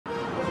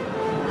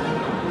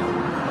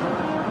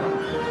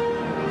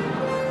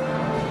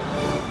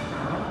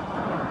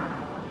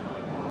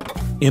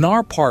In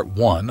our part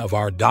 1 of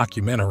our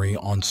documentary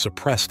on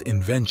suppressed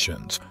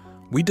inventions,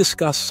 we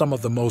discuss some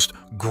of the most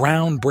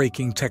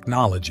groundbreaking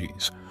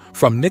technologies,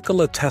 from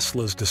Nikola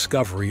Tesla's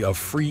discovery of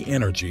free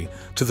energy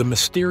to the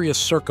mysterious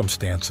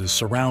circumstances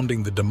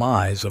surrounding the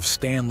demise of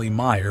Stanley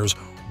Meyer's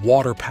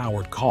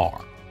water-powered car.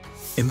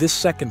 In this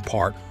second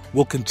part,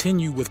 we'll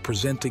continue with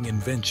presenting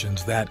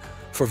inventions that,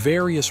 for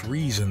various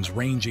reasons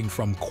ranging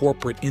from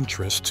corporate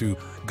interest to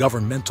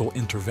governmental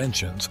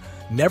interventions,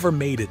 never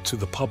made it to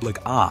the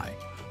public eye,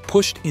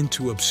 pushed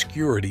into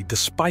obscurity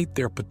despite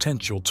their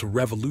potential to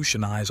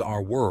revolutionize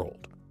our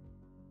world.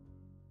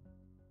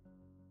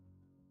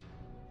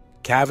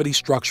 Cavity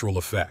structural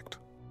effect.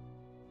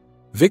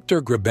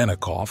 Viktor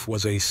Grebennikov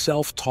was a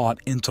self-taught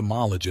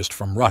entomologist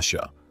from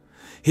Russia.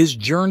 His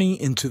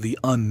journey into the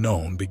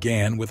unknown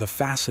began with a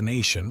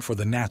fascination for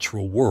the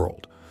natural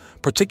world,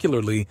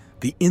 particularly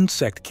the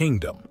insect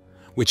kingdom,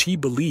 which he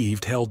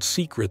believed held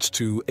secrets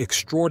to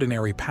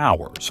extraordinary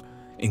powers,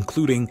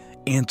 including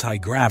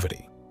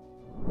anti-gravity.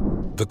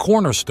 The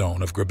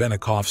cornerstone of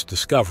Grebennikov's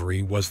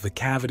discovery was the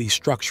cavity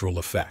structural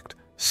effect,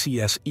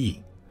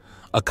 CSE,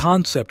 a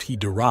concept he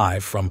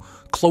derived from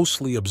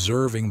closely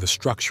observing the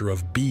structure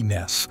of bee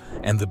nests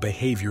and the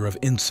behavior of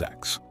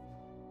insects.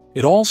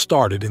 It all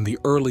started in the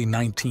early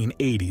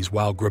 1980s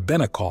while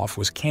Grebennikov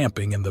was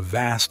camping in the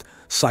vast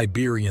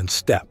Siberian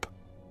steppe.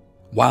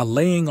 While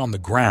laying on the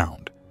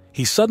ground,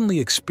 he suddenly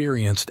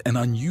experienced an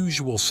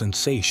unusual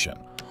sensation,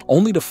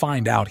 only to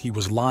find out he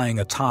was lying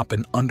atop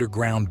an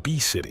underground bee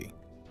city.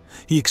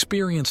 He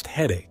experienced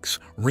headaches,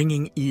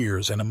 ringing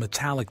ears, and a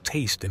metallic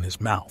taste in his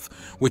mouth,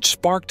 which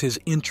sparked his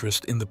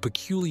interest in the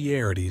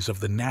peculiarities of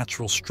the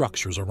natural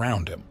structures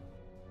around him.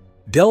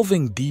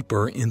 Delving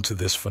deeper into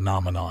this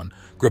phenomenon,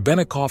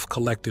 Grebennikov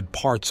collected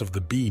parts of the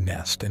bee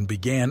nest and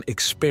began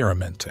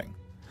experimenting.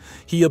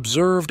 He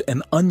observed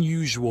an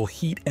unusual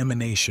heat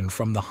emanation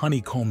from the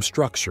honeycomb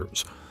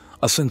structures,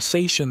 a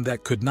sensation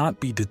that could not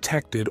be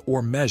detected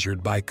or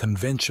measured by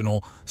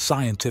conventional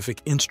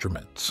scientific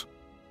instruments.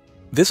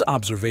 This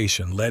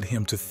observation led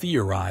him to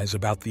theorize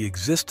about the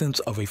existence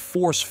of a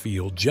force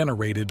field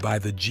generated by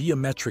the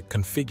geometric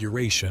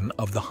configuration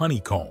of the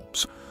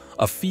honeycombs,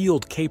 a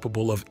field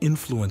capable of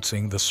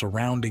influencing the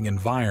surrounding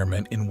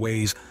environment in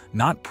ways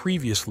not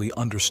previously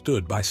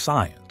understood by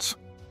science.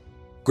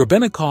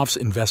 Grebennikov's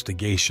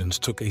investigations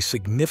took a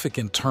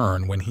significant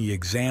turn when he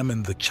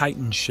examined the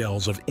chitin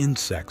shells of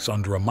insects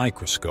under a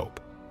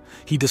microscope.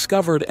 He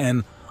discovered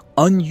an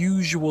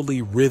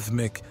unusually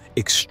rhythmic,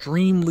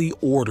 extremely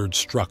ordered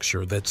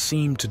structure that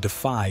seemed to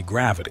defy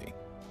gravity.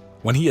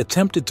 When he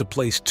attempted to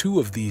place two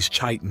of these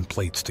chitin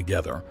plates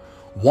together,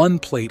 one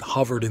plate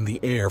hovered in the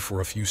air for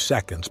a few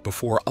seconds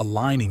before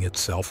aligning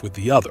itself with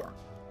the other.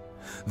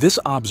 This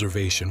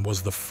observation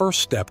was the first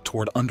step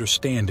toward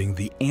understanding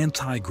the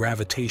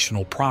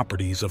anti-gravitational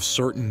properties of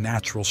certain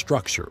natural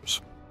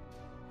structures.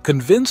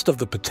 Convinced of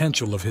the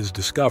potential of his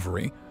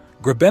discovery,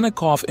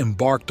 Grebennikov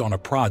embarked on a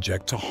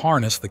project to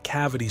harness the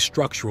cavity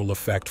structural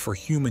effect for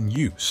human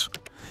use.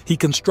 He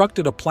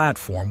constructed a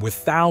platform with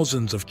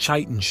thousands of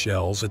chitin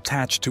shells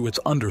attached to its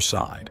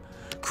underside,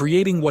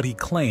 creating what he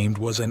claimed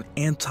was an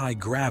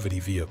anti-gravity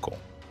vehicle.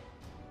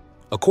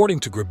 According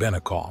to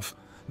Grebennikov,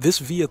 this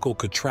vehicle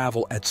could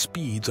travel at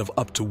speeds of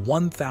up to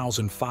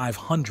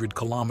 1,500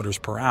 kilometers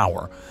per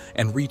hour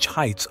and reach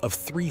heights of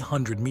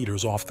 300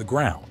 meters off the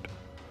ground.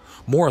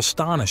 More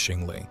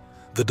astonishingly,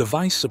 the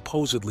device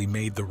supposedly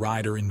made the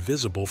rider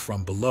invisible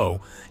from below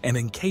and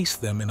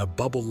encased them in a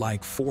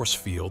bubble-like force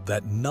field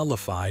that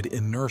nullified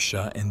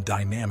inertia and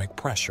dynamic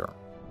pressure.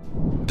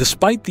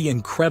 Despite the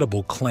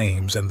incredible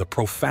claims and the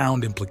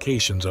profound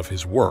implications of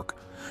his work,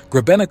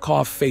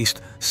 Grebennikov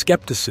faced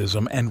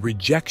skepticism and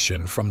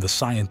rejection from the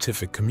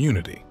scientific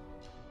community.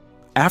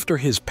 After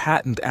his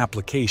patent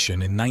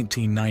application in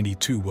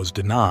 1992 was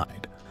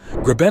denied,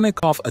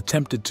 Grebennikov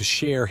attempted to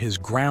share his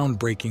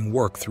groundbreaking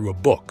work through a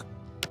book.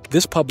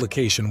 This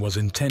publication was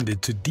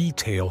intended to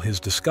detail his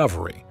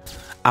discovery,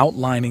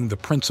 outlining the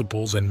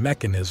principles and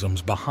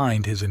mechanisms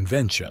behind his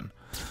invention,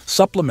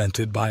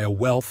 supplemented by a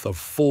wealth of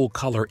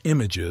full-color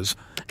images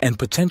and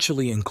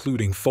potentially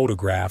including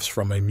photographs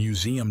from a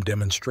museum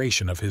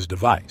demonstration of his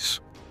device.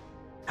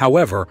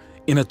 However,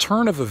 in a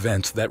turn of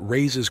events that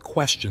raises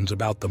questions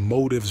about the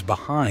motives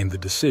behind the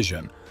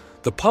decision,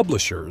 the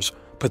publishers,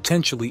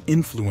 potentially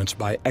influenced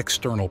by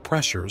external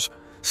pressures,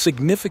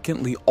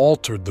 significantly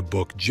altered the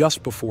book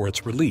just before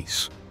its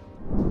release.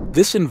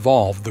 This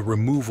involved the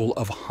removal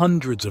of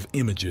hundreds of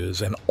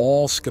images and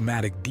all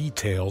schematic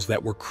details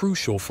that were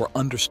crucial for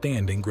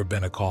understanding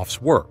Grebennikov's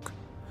work.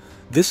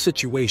 This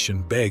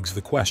situation begs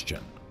the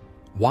question: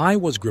 why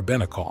was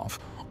Grebennikov,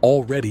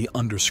 already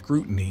under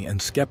scrutiny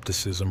and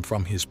skepticism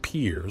from his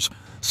peers,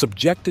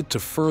 subjected to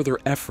further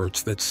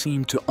efforts that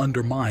seemed to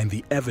undermine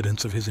the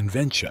evidence of his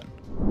invention?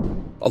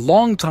 A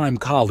longtime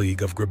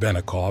colleague of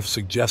Grebennikov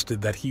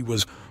suggested that he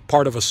was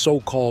part of a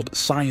so-called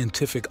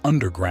scientific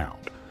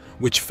underground,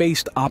 which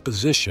faced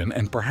opposition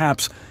and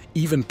perhaps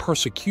even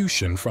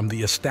persecution from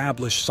the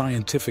established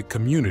scientific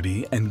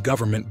community and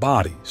government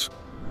bodies.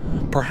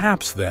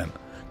 Perhaps then,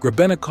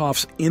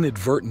 Grebenikoff's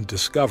inadvertent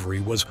discovery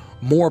was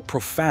more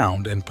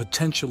profound and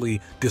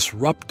potentially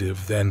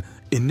disruptive than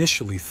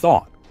initially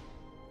thought.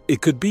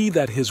 It could be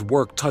that his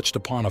work touched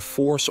upon a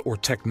force or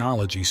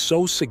technology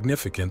so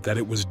significant that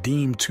it was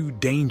deemed too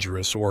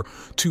dangerous or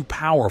too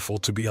powerful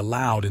to be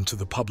allowed into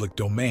the public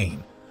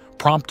domain,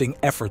 prompting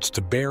efforts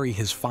to bury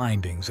his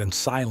findings and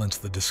silence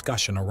the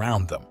discussion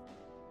around them.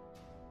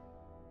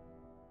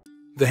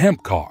 The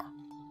hemp car.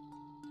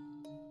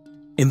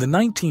 In the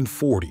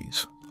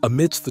 1940s,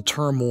 amidst the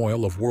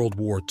turmoil of World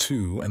War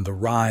II and the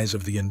rise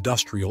of the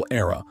industrial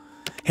era,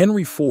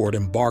 Henry Ford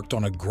embarked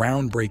on a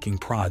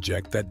groundbreaking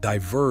project that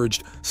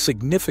diverged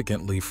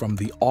significantly from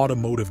the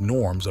automotive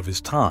norms of his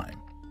time.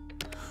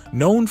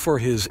 Known for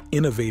his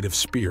innovative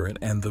spirit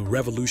and the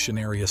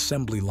revolutionary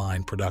assembly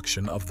line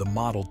production of the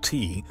Model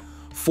T,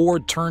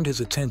 Ford turned his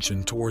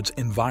attention towards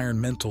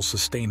environmental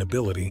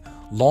sustainability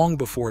long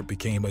before it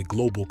became a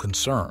global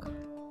concern.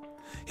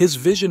 His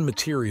vision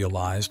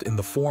materialized in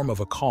the form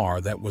of a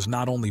car that was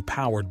not only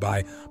powered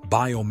by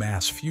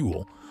biomass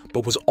fuel,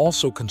 but was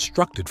also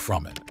constructed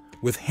from it,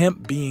 with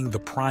hemp being the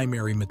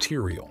primary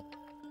material.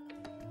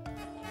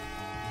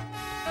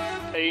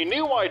 A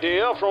new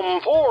idea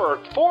from Ford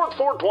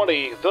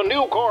 420, the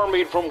new car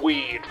made from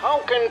weed. How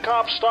can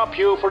cops stop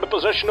you for the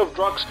possession of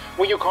drugs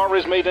when your car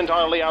is made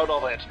entirely out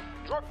of it?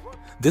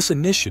 This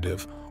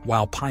initiative,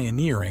 while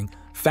pioneering,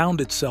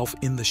 found itself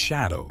in the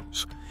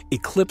shadows,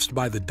 eclipsed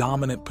by the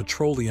dominant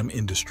petroleum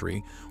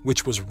industry,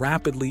 which was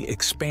rapidly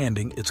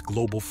expanding its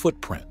global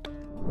footprint.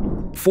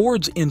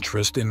 Ford's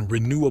interest in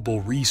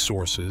renewable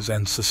resources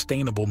and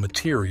sustainable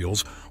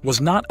materials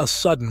was not a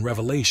sudden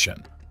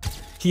revelation.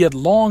 He had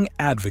long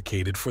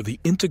advocated for the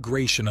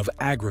integration of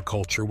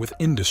agriculture with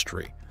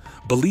industry,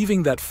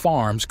 believing that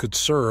farms could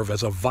serve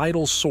as a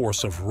vital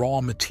source of raw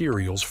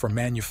materials for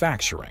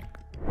manufacturing.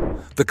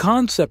 The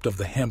concept of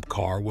the hemp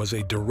car was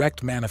a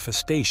direct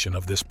manifestation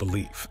of this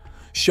belief,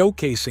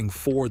 showcasing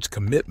Ford's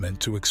commitment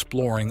to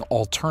exploring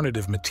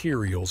alternative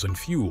materials and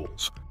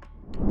fuels.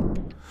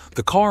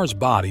 The car's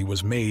body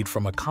was made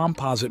from a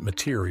composite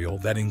material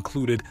that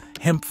included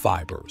hemp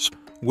fibers,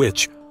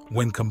 which,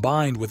 when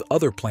combined with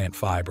other plant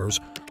fibers,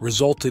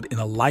 resulted in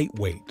a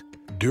lightweight,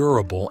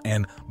 durable,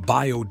 and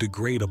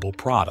biodegradable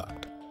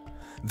product.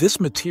 This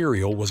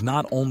material was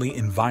not only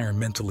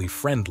environmentally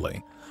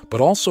friendly,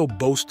 but also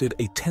boasted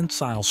a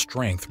tensile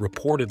strength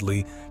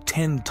reportedly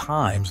 10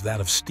 times that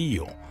of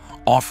steel,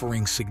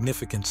 offering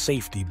significant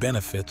safety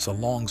benefits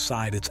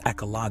alongside its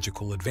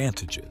ecological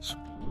advantages.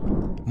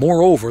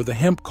 Moreover, the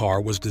hemp car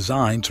was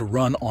designed to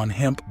run on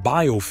hemp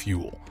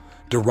biofuel,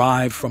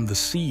 derived from the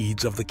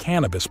seeds of the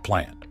cannabis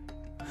plant.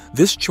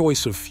 This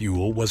choice of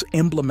fuel was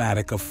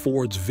emblematic of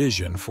Ford's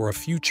vision for a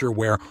future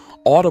where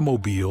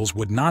automobiles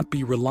would not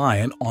be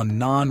reliant on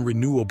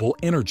non-renewable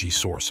energy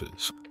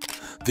sources.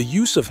 The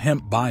use of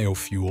hemp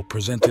biofuel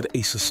presented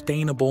a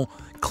sustainable,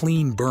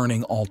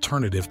 clean-burning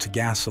alternative to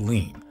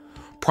gasoline,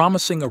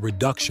 promising a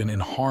reduction in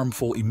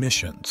harmful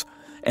emissions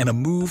and a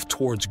move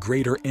towards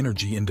greater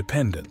energy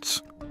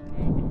independence.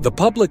 The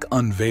public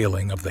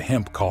unveiling of the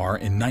hemp car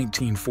in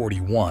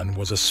 1941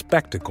 was a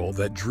spectacle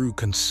that drew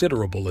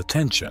considerable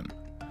attention.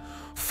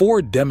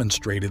 Ford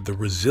demonstrated the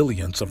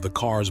resilience of the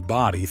car's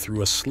body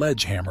through a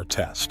sledgehammer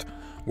test,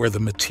 where the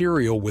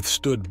material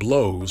withstood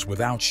blows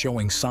without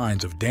showing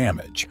signs of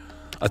damage,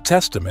 a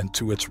testament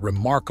to its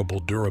remarkable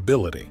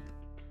durability.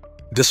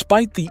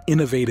 Despite the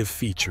innovative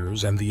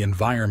features and the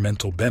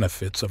environmental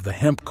benefits of the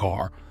hemp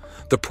car,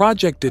 the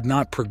project did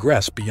not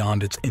progress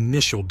beyond its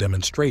initial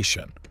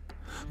demonstration.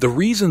 The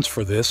reasons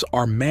for this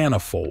are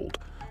manifold,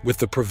 with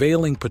the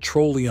prevailing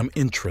petroleum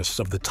interests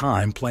of the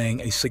time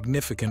playing a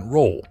significant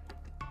role.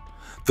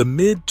 The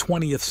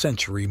mid-20th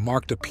century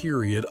marked a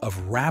period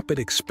of rapid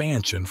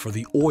expansion for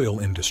the oil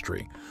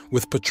industry,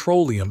 with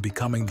petroleum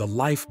becoming the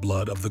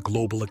lifeblood of the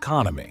global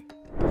economy.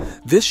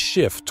 This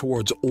shift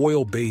towards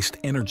oil-based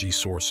energy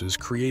sources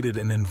created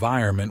an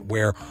environment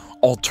where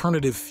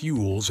alternative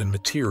fuels and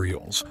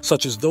materials,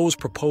 such as those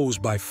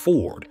proposed by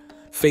Ford,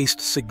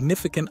 faced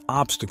significant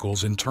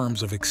obstacles in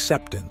terms of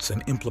acceptance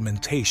and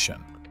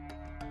implementation.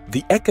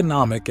 The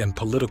economic and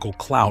political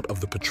clout of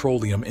the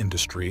petroleum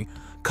industry,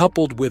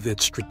 coupled with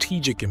its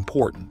strategic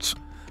importance,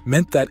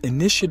 meant that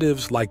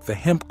initiatives like the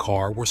hemp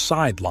car were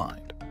sidelined.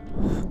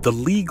 The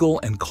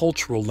legal and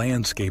cultural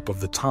landscape of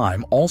the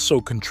time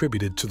also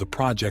contributed to the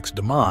project's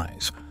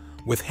demise,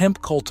 with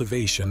hemp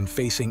cultivation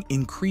facing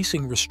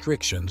increasing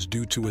restrictions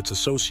due to its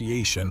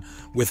association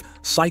with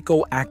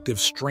psychoactive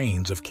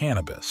strains of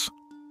cannabis.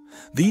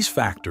 These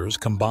factors,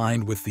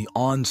 combined with the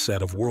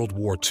onset of World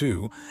War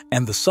II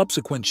and the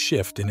subsequent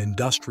shift in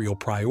industrial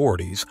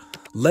priorities,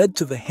 led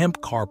to the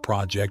hemp car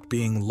project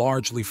being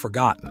largely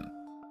forgotten.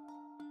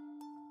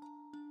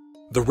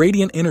 The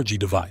radiant energy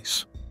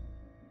device.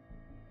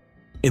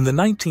 In the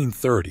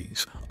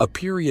 1930s, a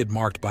period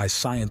marked by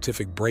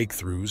scientific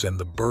breakthroughs and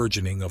the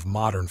burgeoning of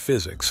modern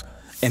physics,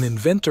 an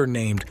inventor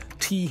named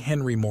T.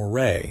 Henry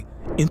Moray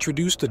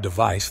introduced a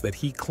device that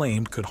he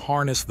claimed could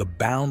harness the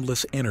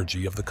boundless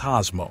energy of the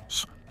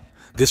cosmos.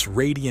 This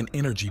radiant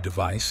energy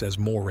device, as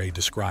Moray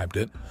described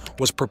it,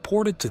 was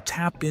purported to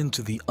tap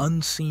into the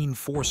unseen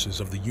forces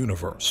of the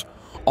universe,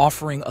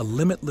 offering a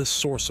limitless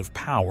source of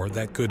power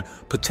that could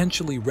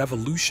potentially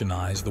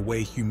revolutionize the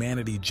way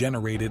humanity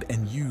generated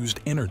and used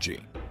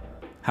energy.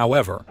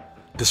 However,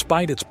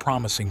 despite its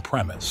promising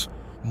premise,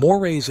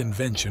 Moray's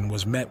invention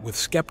was met with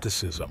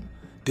skepticism,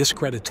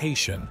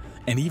 discreditation,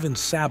 and even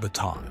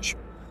sabotage,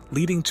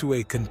 leading to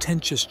a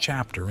contentious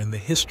chapter in the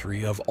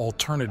history of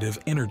alternative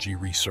energy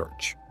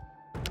research.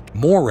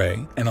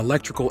 Moray, an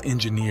electrical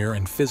engineer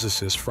and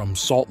physicist from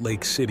Salt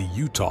Lake City,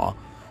 Utah,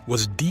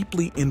 was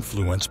deeply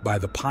influenced by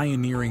the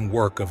pioneering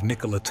work of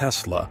Nikola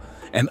Tesla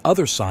and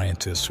other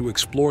scientists who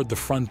explored the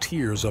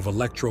frontiers of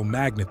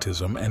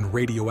electromagnetism and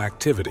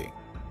radioactivity.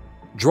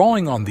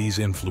 Drawing on these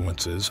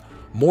influences,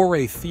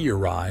 Moray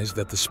theorized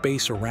that the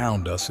space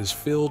around us is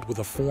filled with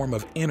a form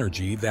of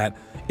energy that,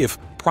 if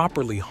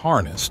properly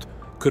harnessed,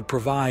 could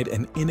provide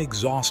an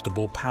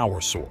inexhaustible power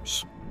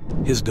source.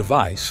 His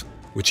device,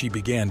 which he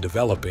began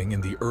developing in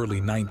the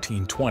early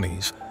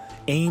 1920s,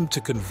 aimed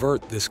to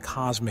convert this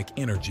cosmic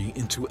energy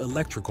into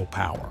electrical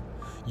power,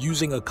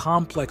 using a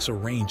complex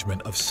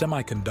arrangement of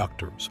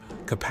semiconductors,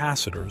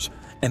 capacitors,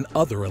 and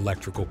other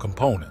electrical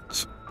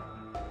components.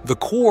 The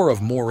core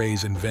of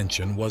Moray's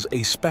invention was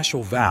a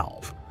special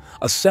valve,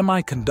 a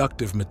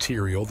semiconductive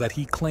material that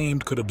he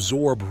claimed could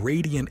absorb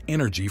radiant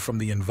energy from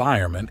the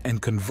environment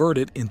and convert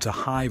it into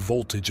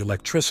high-voltage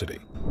electricity.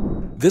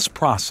 This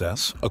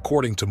process,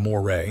 according to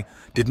Moray,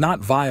 did not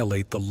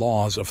violate the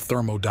laws of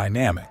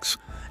thermodynamics,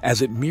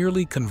 as it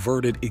merely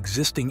converted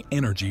existing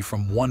energy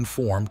from one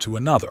form to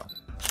another.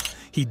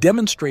 He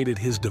demonstrated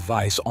his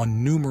device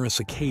on numerous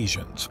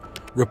occasions,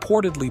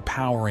 reportedly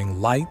powering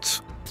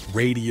lights,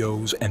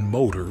 radios, and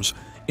motors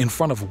in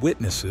front of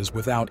witnesses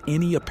without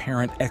any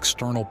apparent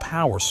external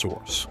power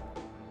source.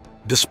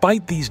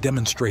 Despite these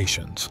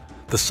demonstrations,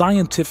 the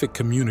scientific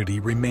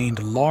community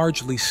remained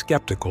largely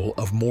skeptical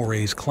of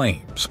Moray's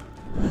claims.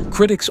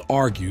 Critics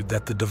argued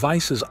that the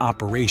device's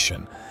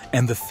operation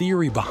and the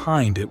theory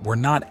behind it were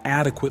not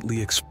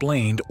adequately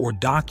explained or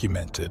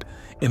documented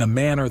in a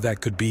manner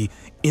that could be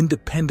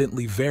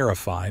independently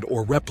verified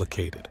or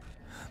replicated.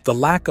 The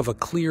lack of a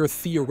clear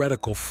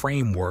theoretical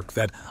framework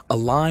that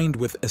aligned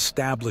with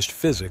established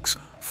physics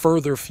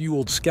further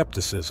fueled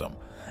skepticism,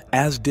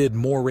 as did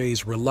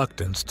Moray's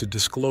reluctance to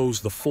disclose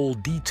the full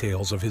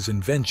details of his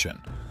invention,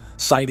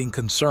 citing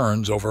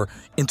concerns over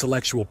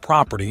intellectual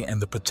property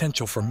and the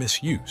potential for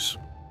misuse.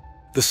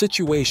 The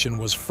situation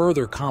was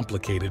further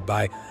complicated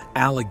by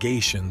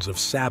allegations of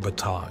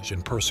sabotage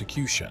and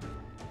persecution.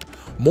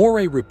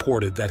 Moray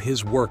reported that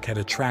his work had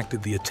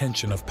attracted the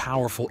attention of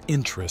powerful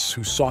interests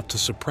who sought to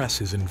suppress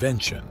his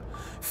invention,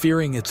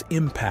 fearing its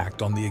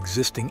impact on the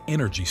existing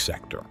energy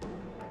sector.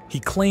 He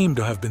claimed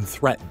to have been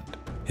threatened,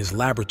 his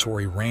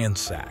laboratory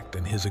ransacked,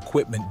 and his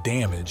equipment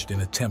damaged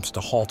in attempts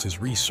to halt his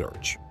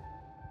research.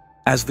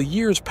 As the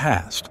years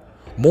passed,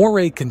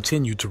 Moray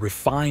continued to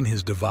refine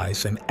his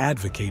device and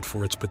advocate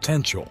for its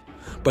potential,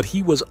 but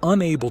he was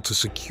unable to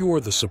secure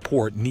the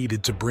support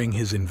needed to bring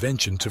his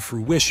invention to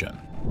fruition.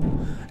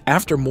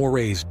 After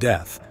Moray's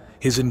death,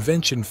 his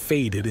invention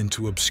faded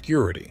into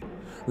obscurity,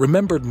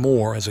 remembered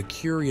more as a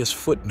curious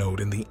footnote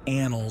in the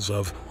annals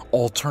of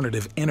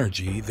alternative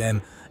energy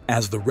than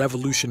as the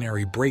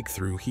revolutionary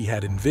breakthrough he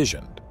had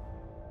envisioned.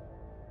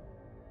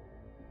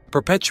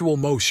 Perpetual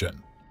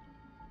motion.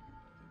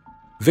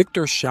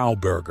 Victor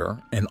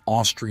Schauberger, an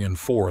Austrian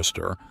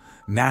forester,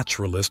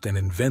 naturalist, and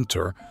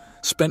inventor,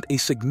 spent a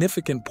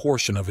significant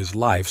portion of his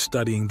life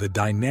studying the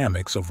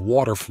dynamics of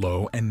water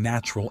flow and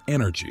natural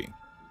energy.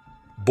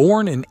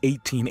 Born in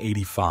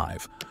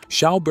 1885,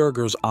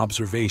 Schauberger's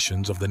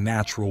observations of the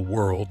natural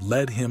world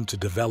led him to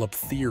develop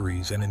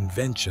theories and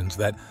inventions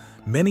that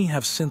many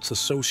have since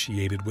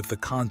associated with the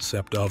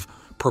concept of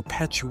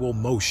perpetual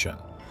motion,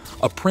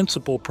 a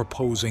principle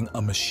proposing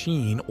a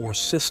machine or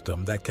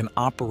system that can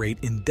operate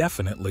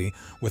indefinitely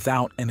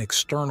without an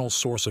external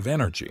source of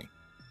energy.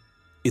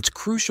 It's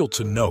crucial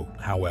to note,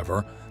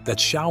 however, that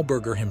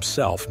Schauberger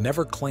himself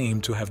never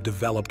claimed to have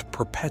developed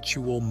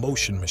perpetual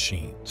motion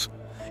machines.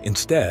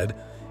 Instead,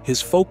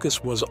 his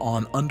focus was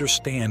on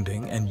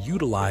understanding and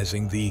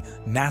utilizing the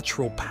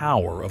natural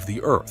power of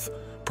the Earth,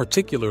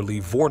 particularly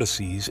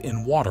vortices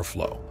in water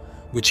flow,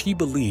 which he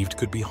believed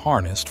could be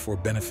harnessed for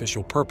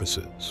beneficial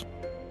purposes.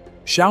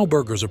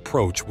 Schauberger's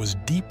approach was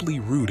deeply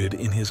rooted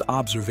in his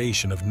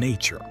observation of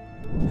nature.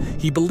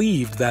 He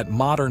believed that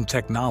modern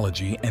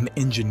technology and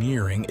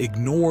engineering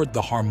ignored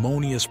the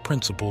harmonious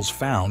principles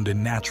found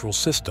in natural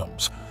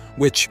systems,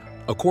 which,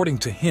 according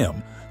to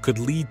him, could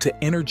lead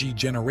to energy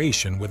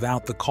generation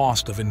without the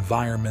cost of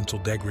environmental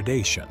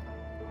degradation.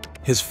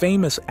 His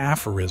famous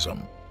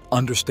aphorism,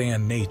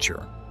 "Understand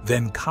nature,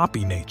 then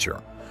copy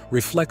nature,"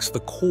 reflects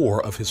the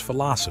core of his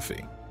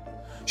philosophy.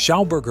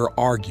 Schauberger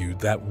argued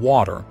that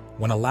water,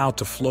 when allowed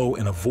to flow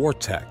in a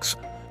vortex,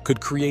 could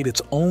create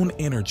its own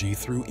energy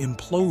through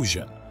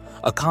implosion,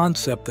 a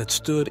concept that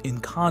stood in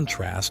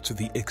contrast to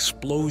the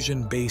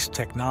explosion-based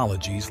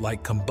technologies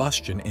like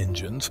combustion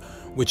engines,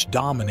 which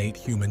dominate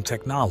human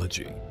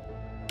technology.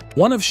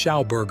 One of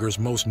Schauberger's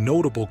most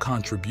notable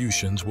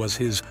contributions was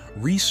his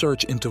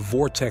research into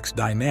vortex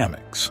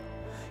dynamics.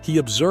 He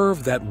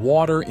observed that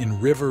water in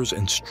rivers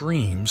and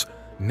streams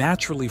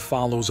naturally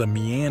follows a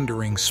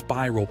meandering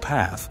spiral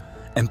path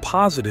and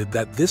posited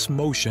that this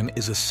motion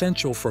is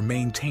essential for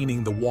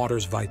maintaining the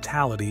water's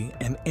vitality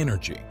and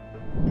energy.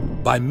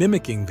 By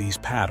mimicking these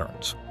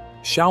patterns,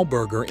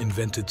 Schauberger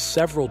invented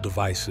several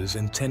devices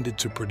intended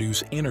to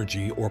produce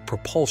energy or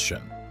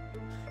propulsion.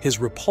 His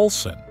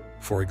repulsion,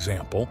 for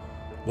example,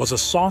 was a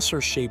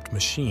saucer-shaped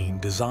machine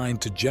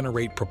designed to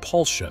generate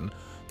propulsion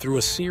through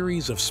a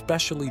series of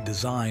specially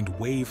designed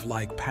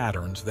wave-like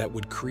patterns that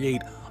would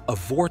create a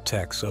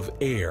vortex of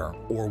air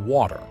or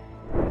water.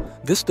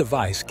 This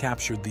device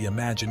captured the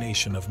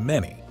imagination of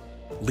many,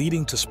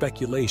 leading to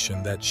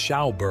speculation that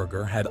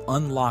Schauberger had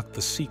unlocked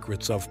the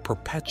secrets of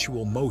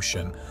perpetual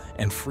motion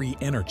and free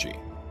energy.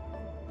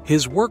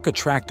 His work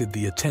attracted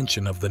the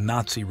attention of the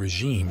Nazi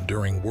regime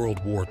during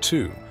World War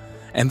II,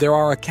 and there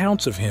are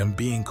accounts of him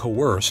being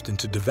coerced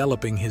into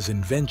developing his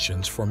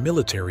inventions for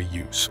military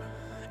use,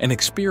 an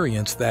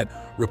experience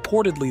that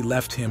reportedly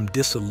left him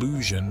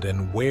disillusioned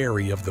and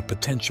wary of the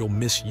potential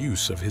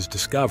misuse of his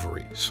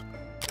discoveries.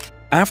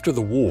 After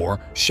the war,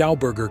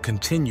 Schauberger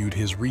continued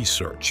his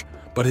research,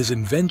 but his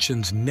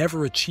inventions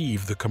never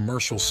achieved the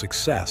commercial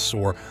success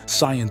or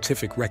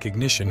scientific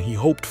recognition he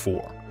hoped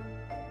for.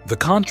 The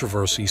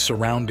controversy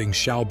surrounding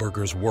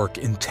Schauberger's work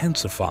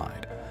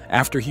intensified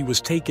after he was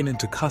taken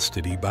into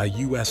custody by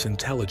U.S.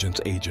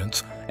 intelligence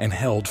agents and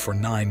held for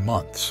 9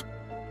 months.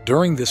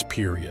 During this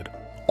period,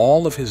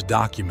 all of his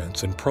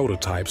documents and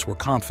prototypes were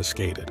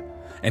confiscated,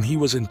 and he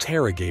was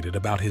interrogated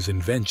about his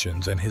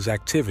inventions and his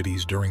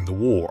activities during the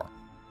war.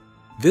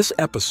 This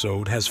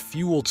episode has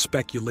fueled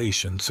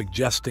speculation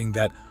suggesting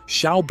that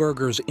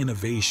Schauberger's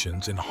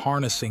innovations in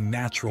harnessing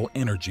natural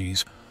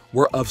energies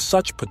were of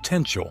such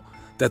potential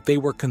that they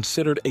were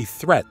considered a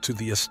threat to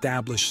the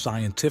established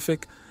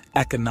scientific,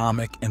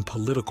 economic, and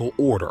political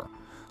order,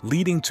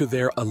 leading to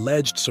their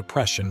alleged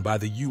suppression by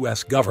the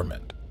U.S.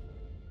 government.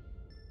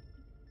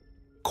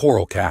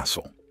 Coral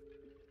Castle.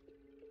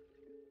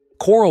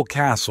 Coral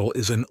Castle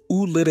is an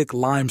oolitic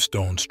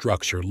limestone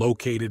structure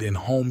located in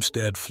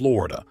Homestead,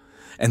 Florida,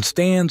 and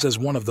stands as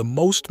one of the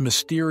most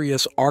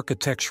mysterious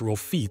architectural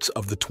feats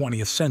of the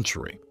 20th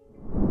century.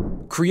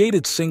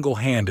 Created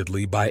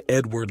single-handedly by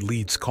Edward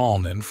Leeds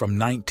Kalnin from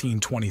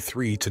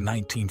 1923 to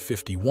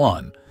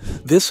 1951,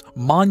 this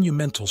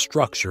monumental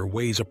structure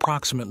weighs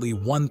approximately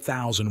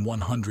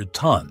 1,100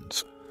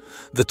 tons.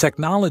 The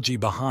technology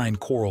behind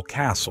Coral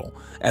Castle,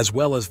 as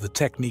well as the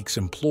techniques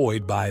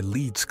employed by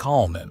Leeds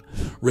Kalnin,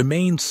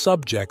 remain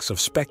subjects of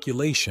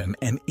speculation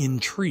and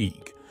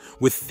intrigue,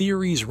 with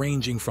theories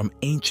ranging from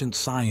ancient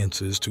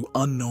sciences to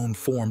unknown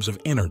forms of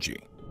energy.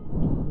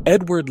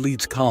 Edward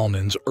Leeds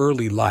Kalnin's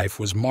early life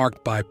was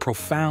marked by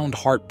profound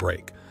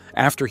heartbreak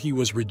after he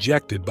was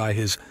rejected by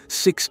his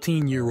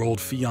 16-year-old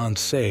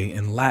fiancée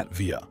in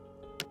Latvia.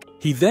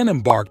 He then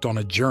embarked on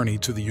a journey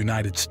to the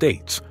United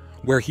States,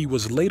 where he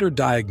was later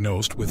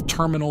diagnosed with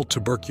terminal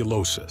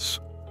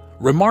tuberculosis.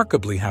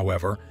 Remarkably,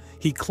 however,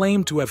 he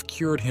claimed to have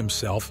cured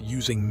himself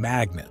using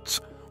magnets,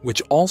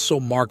 which also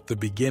marked the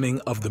beginning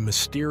of the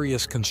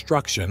mysterious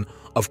construction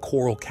of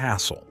Coral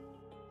Castle.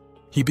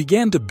 He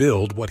began to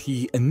build what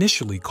he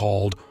initially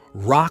called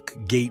Rock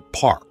Gate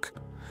Park,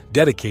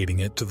 dedicating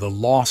it to the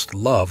lost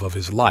love of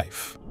his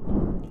life.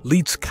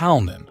 Leeds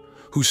Kalnin,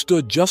 who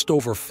stood just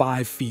over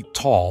 5 feet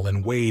tall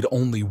and weighed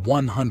only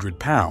 100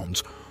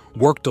 pounds,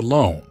 worked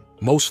alone,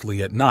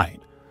 mostly at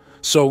night,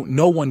 so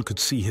no one could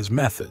see his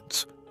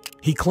methods.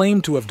 He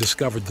claimed to have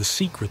discovered the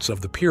secrets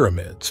of the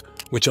pyramids,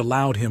 which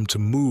allowed him to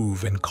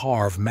move and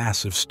carve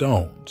massive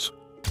stones.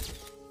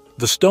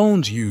 The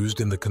stones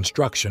used in the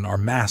construction are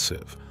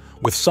massive,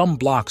 with some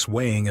blocks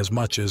weighing as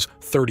much as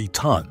 30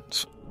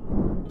 tons.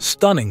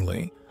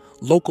 Stunningly,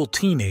 local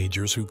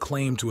teenagers who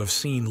claimed to have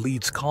seen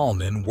Leeds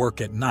Kalnin work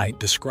at night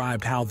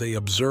described how they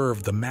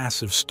observed the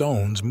massive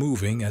stones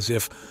moving as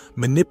if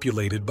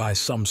manipulated by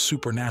some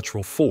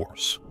supernatural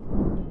force.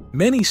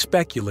 Many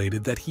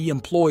speculated that he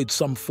employed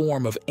some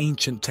form of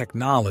ancient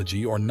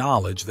technology or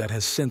knowledge that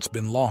has since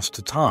been lost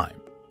to time.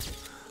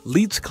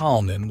 Leeds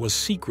Kalnin was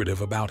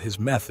secretive about his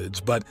methods,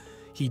 but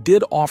he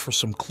did offer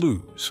some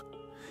clues.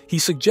 He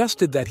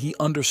suggested that he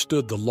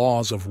understood the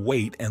laws of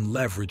weight and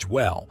leverage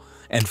well,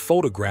 and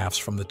photographs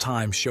from the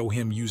time show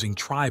him using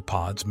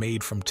tripods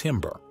made from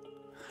timber.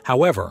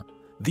 However,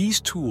 these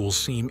tools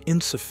seem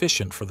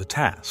insufficient for the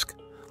task,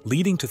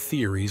 leading to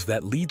theories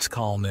that Leeds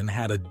Kalnin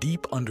had a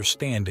deep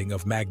understanding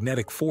of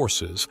magnetic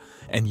forces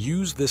and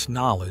used this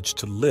knowledge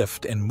to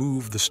lift and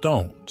move the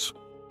stones.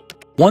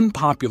 One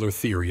popular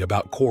theory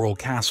about Coral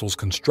Castle's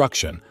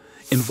construction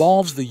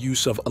involves the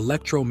use of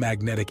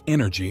electromagnetic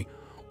energy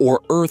or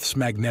Earth's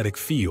magnetic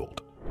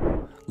field.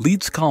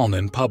 Leeds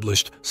Kalnin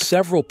published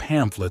several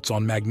pamphlets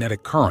on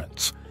magnetic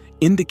currents,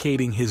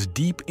 indicating his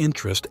deep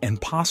interest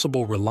and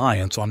possible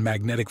reliance on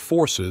magnetic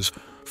forces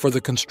for the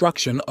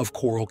construction of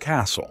Coral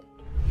Castle.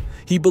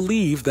 He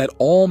believed that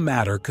all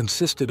matter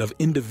consisted of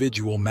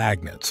individual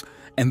magnets,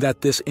 and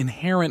that this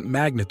inherent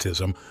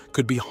magnetism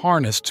could be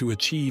harnessed to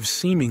achieve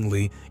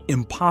seemingly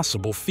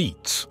impossible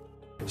feats.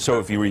 So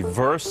if you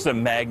reverse the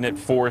magnet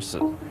force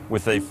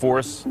with a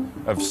force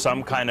of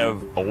some kind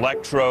of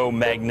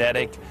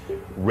electromagnetic,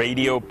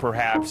 radio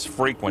perhaps,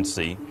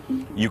 frequency,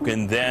 you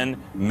can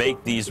then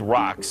make these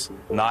rocks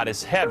not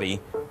as heavy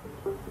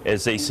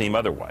as they seem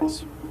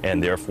otherwise,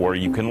 and therefore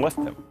you can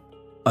lift them.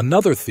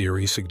 Another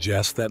theory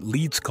suggests that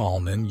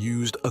Leedskalnin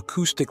used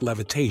acoustic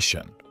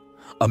levitation,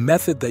 a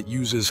method that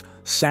uses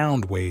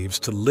sound waves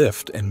to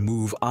lift and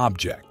move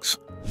objects.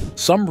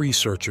 Some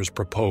researchers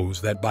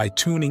propose that by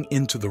tuning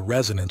into the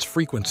resonance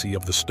frequency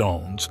of the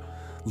stones,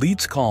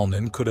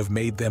 Leedskalnin could have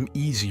made them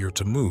easier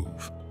to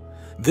move.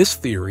 This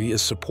theory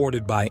is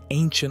supported by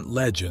ancient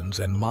legends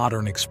and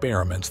modern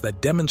experiments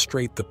that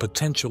demonstrate the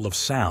potential of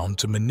sound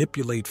to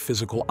manipulate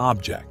physical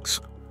objects.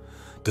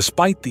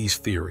 Despite these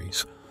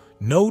theories,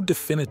 no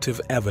definitive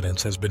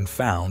evidence has been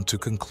found to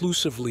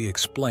conclusively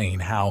explain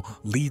how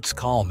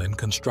Leedskalnin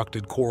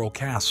constructed Coral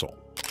Castle.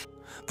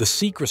 The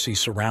secrecy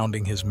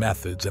surrounding his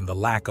methods and the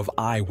lack of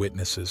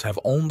eyewitnesses have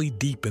only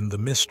deepened the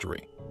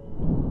mystery.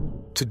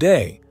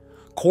 Today,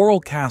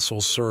 Coral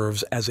Castle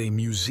serves as a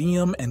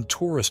museum and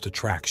tourist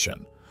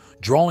attraction,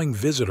 drawing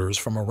visitors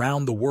from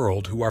around the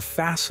world who are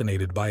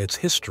fascinated by its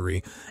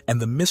history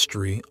and the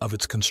mystery of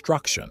its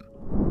construction.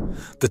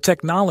 The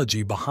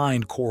technology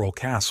behind Coral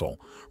Castle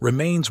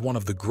remains one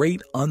of the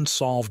great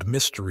unsolved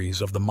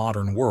mysteries of the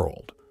modern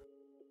world.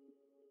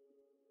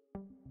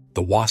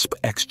 The WASP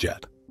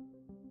X-Jet.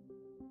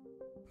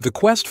 The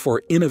quest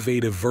for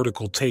innovative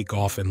vertical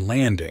takeoff and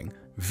landing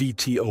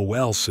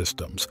 (VTOL)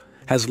 systems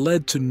has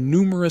led to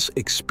numerous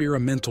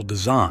experimental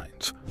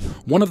designs,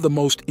 one of the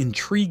most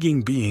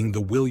intriguing being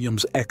the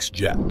Williams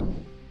X-Jet.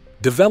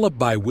 Developed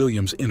by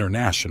Williams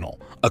International,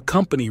 a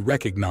company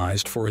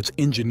recognized for its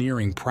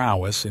engineering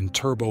prowess in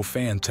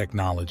turbofan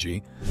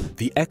technology,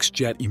 the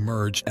X-Jet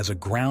emerged as a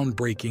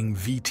groundbreaking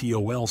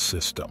VTOL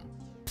system.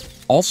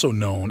 Also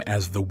known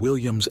as the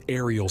Williams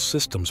Aerial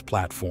Systems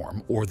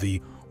Platform, or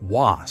the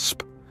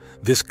WASP,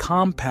 this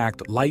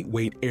compact,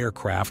 lightweight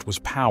aircraft was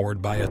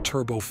powered by a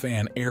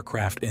turbofan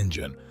aircraft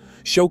engine,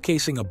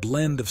 showcasing a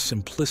blend of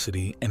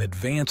simplicity and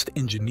advanced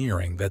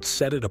engineering that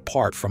set it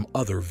apart from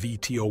other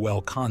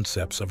VTOL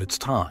concepts of its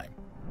time.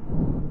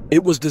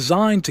 It was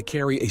designed to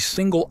carry a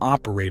single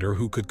operator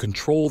who could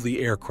control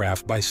the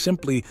aircraft by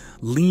simply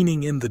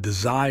leaning in the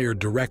desired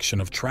direction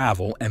of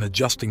travel and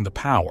adjusting the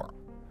power.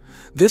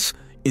 This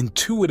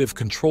intuitive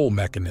control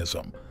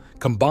mechanism,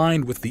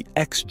 combined with the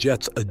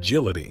X-Jet's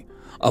agility,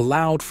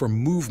 allowed for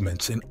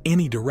movements in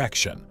any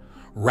direction,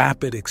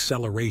 rapid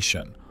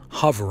acceleration,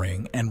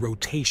 hovering, and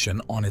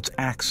rotation on its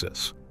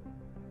axis.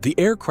 The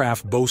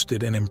aircraft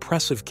boasted an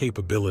impressive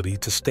capability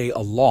to stay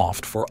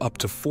aloft for up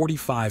to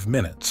 45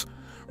 minutes,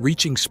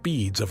 reaching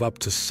speeds of up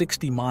to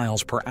 60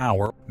 miles per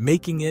hour,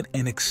 making it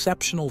an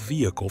exceptional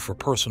vehicle for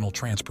personal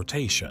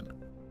transportation.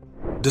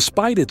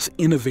 Despite its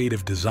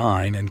innovative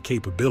design and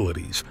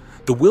capabilities,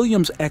 the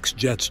Williams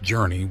X-Jet's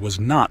journey was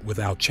not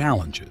without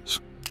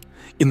challenges.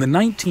 In the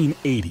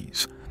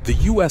 1980s, the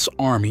U.S.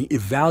 Army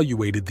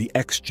evaluated the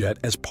X-Jet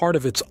as part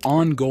of its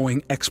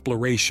ongoing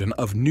exploration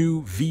of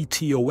new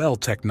VTOL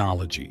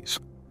technologies.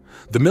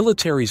 The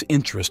military's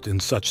interest in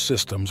such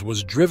systems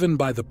was driven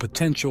by the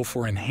potential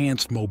for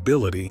enhanced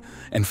mobility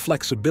and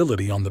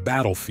flexibility on the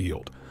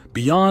battlefield,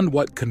 beyond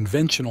what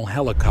conventional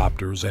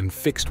helicopters and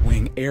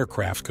fixed-wing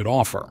aircraft could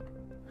offer.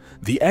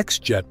 The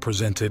X-Jet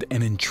presented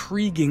an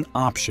intriguing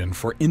option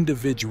for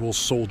individual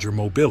soldier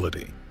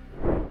mobility.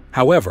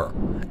 However,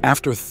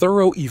 after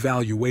thorough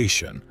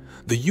evaluation,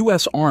 the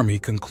U.S. Army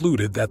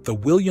concluded that the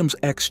Williams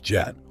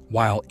X-Jet,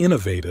 while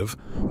innovative,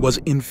 was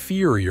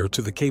inferior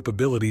to the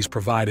capabilities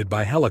provided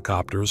by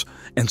helicopters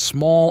and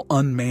small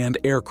unmanned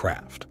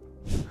aircraft.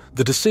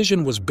 The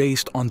decision was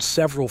based on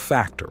several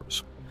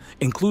factors,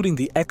 including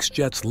the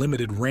X-Jet's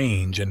limited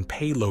range and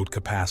payload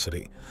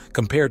capacity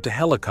compared to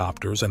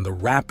helicopters and the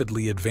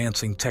rapidly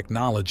advancing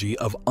technology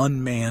of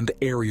unmanned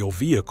aerial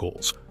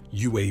vehicles,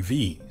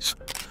 UAVs,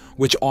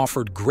 which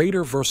offered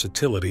greater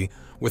versatility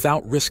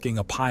without risking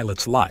a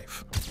pilot's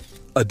life.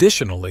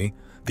 Additionally,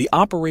 the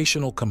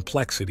operational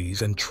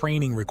complexities and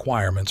training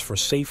requirements for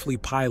safely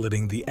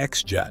piloting the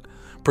X-Jet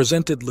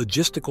presented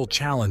logistical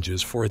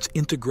challenges for its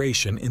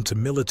integration into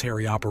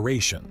military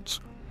operations.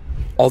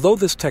 Although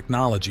this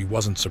technology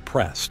wasn't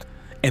suppressed,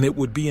 and it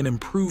would be an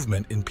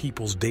improvement in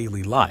people's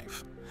daily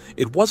life,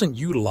 it wasn't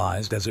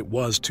utilized as it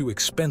was too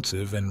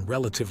expensive and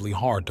relatively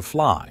hard to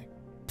fly.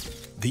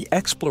 The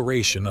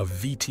exploration of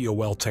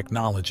VTOL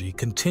technology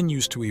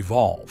continues to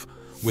evolve,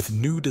 with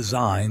new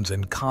designs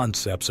and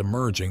concepts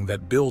emerging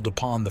that build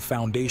upon the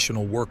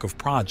foundational work of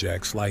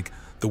projects like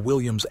the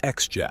Williams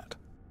X-Jet.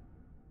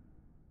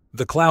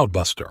 The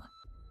Cloudbuster.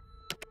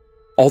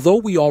 Although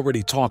we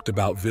already talked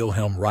about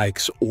Wilhelm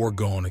Reich's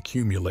orgone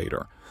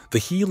accumulator, the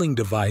healing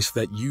device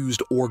that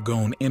used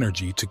orgone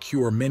energy to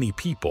cure many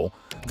people,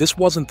 this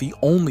wasn't the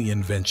only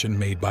invention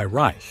made by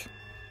Reich.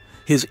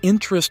 His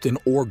interest in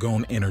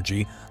orgone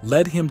energy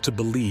led him to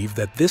believe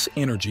that this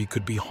energy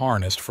could be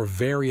harnessed for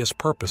various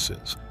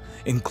purposes,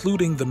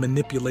 including the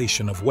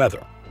manipulation of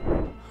weather.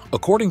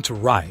 According to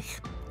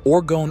Reich,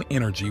 orgone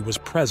energy was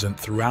present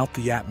throughout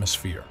the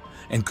atmosphere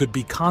and could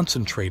be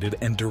concentrated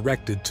and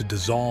directed to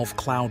dissolve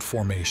cloud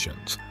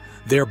formations,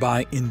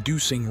 thereby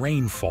inducing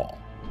rainfall.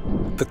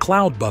 The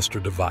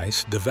cloudbuster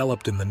device,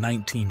 developed in the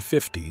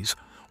 1950s,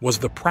 was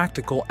the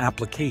practical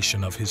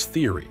application of his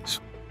theories.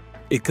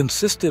 It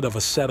consisted of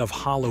a set of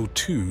hollow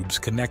tubes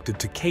connected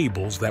to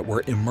cables that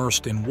were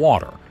immersed in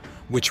water,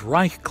 which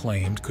Reich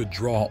claimed could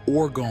draw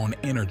orgone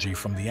energy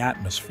from the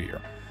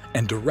atmosphere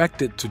and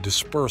direct it to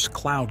disperse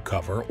cloud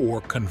cover, or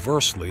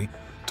conversely,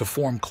 to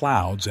form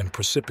clouds and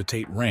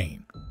precipitate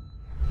rain.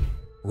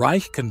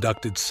 Reich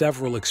conducted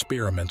several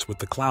experiments with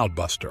the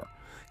cloudbuster,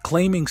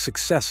 claiming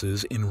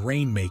successes in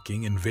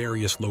rainmaking in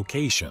various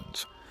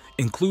locations,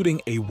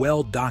 including a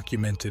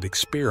well-documented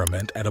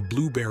experiment at a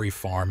blueberry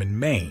farm in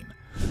Maine,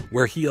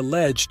 where he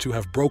alleged to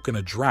have broken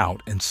a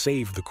drought and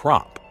saved the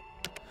crop.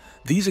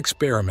 These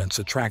experiments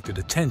attracted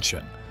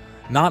attention,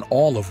 not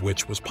all of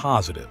which was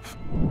positive.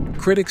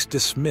 Critics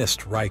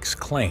dismissed Reich's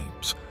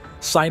claims,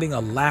 citing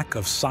a lack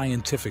of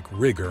scientific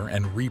rigor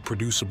and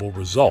reproducible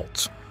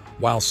results,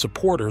 while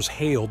supporters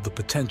hailed the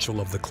potential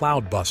of the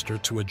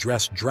cloudbuster to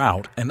address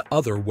drought and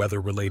other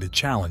weather-related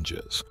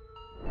challenges.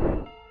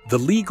 The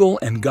legal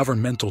and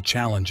governmental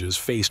challenges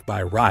faced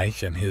by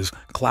Reich and his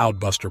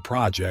cloudbuster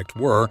project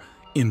were,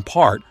 in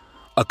part,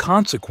 a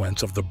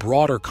consequence of the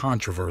broader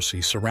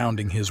controversy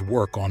surrounding his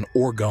work on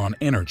orgone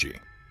energy.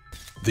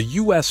 The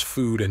U.S.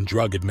 Food and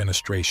Drug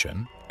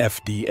Administration,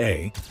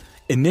 FDA,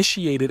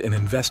 initiated an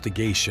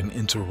investigation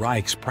into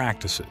Reich's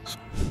practices,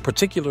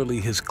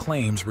 particularly his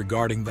claims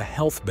regarding the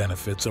health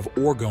benefits of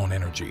orgone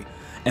energy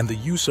and the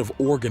use of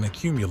organ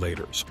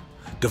accumulators,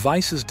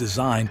 devices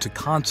designed to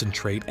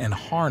concentrate and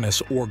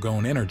harness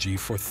orgone energy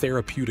for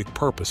therapeutic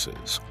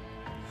purposes.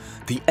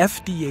 The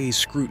FDA's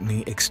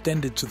scrutiny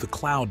extended to the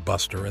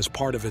cloudbuster as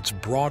part of its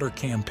broader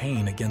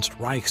campaign against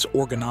Reich's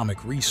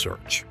orgonomic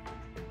research.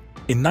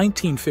 In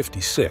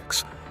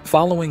 1956,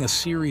 following a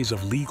series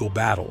of legal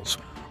battles,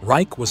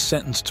 Reich was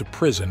sentenced to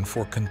prison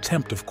for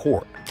contempt of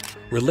court,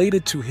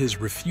 related to his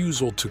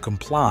refusal to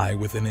comply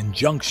with an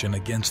injunction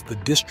against the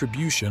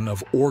distribution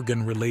of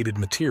organ-related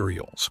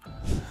materials.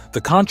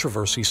 The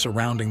controversy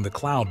surrounding the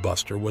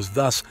cloudbuster was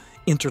thus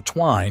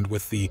intertwined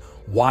with the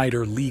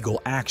wider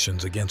legal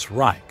actions against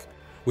Reich,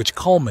 which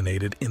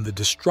culminated in the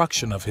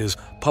destruction of his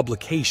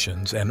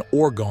publications and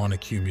orgone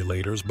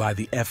accumulators by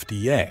the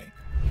FDA,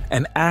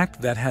 an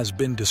act that has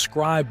been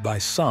described by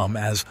some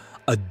as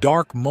a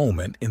dark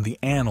moment in the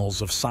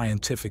annals of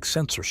scientific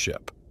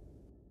censorship.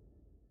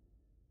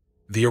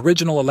 The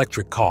original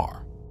electric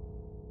car.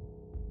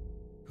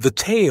 The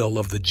tale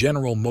of the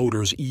General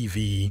Motors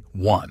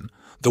EV-1,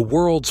 the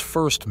world's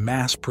first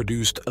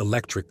mass-produced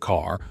electric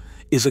car,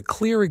 is a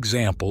clear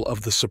example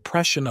of the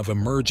suppression of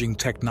emerging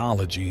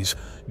technologies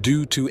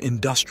due to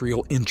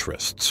industrial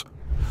interests.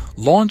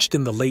 Launched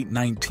in the late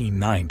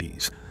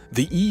 1990s,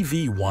 the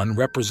EV-1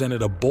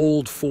 represented a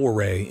bold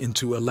foray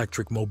into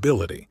electric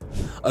mobility,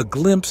 a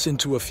glimpse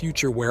into a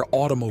future where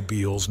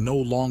automobiles no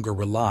longer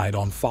relied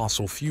on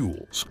fossil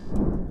fuels.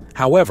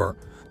 However,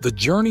 the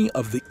journey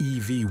of the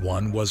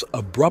EV-1 was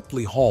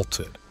abruptly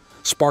halted,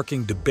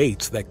 sparking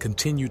debates that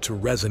continue to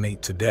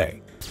resonate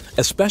today,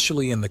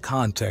 especially in the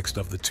context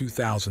of the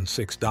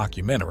 2006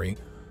 documentary,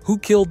 Who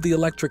Killed the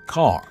Electric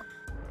Car?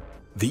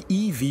 The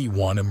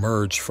EV-1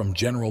 emerged from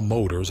General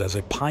Motors as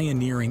a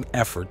pioneering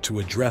effort to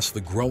address the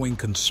growing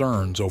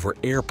concerns over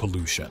air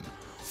pollution,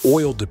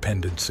 oil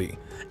dependency,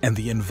 and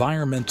the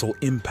environmental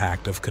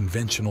impact of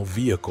conventional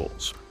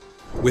vehicles.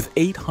 With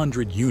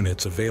 800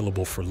 units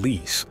available for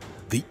lease,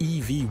 the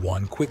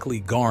EV-1 quickly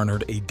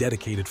garnered a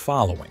dedicated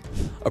following,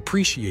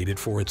 appreciated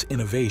for its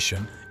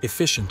innovation,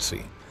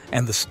 efficiency,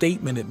 and the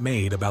statement it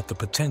made about the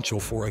potential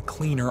for a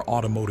cleaner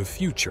automotive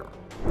future.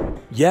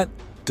 Yet,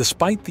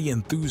 despite the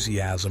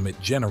enthusiasm it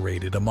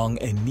generated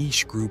among a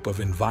niche group of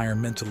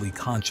environmentally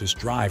conscious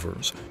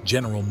drivers,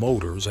 General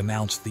Motors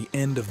announced the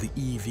end of the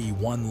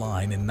EV-1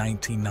 line in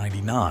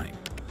 1999,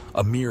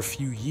 a mere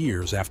few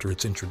years after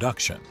its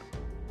introduction.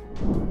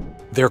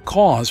 Their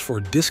cause for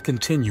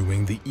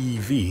discontinuing the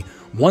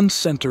EV-1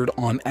 centered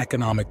on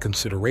economic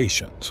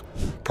considerations,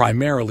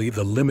 primarily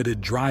the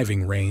limited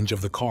driving range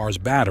of the car's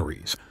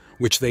batteries,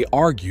 which they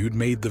argued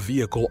made the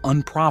vehicle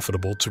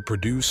unprofitable to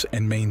produce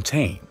and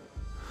maintain.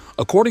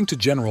 According to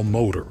General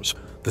Motors,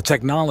 the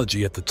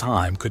technology at the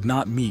time could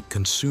not meet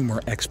consumer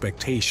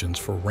expectations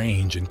for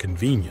range and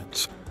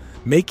convenience,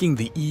 making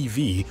the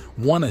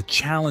EV-1 a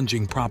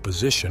challenging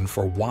proposition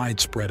for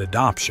widespread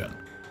adoption.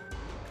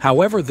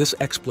 However, this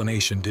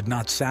explanation did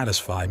not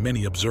satisfy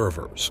many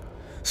observers.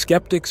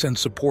 Skeptics and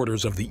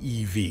supporters of the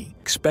EV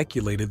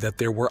speculated that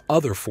there were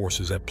other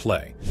forces at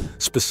play,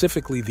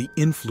 specifically the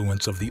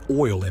influence of the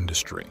oil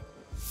industry.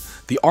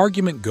 The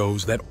argument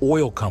goes that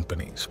oil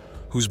companies,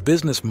 whose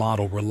business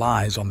model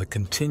relies on the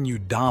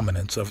continued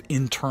dominance of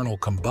internal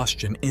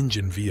combustion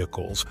engine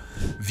vehicles,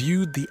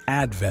 viewed the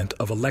advent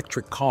of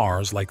electric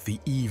cars like the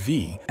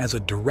EV as a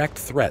direct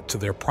threat to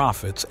their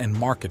profits and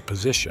market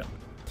position.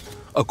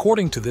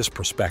 According to this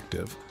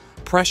perspective,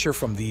 Pressure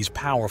from these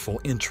powerful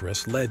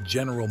interests led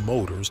General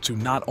Motors to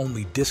not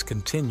only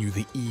discontinue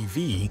the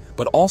EV,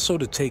 but also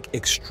to take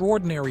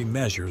extraordinary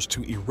measures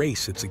to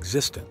erase its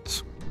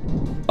existence.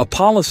 A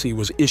policy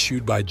was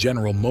issued by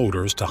General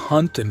Motors to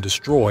hunt and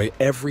destroy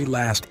every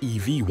last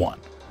EV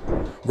one.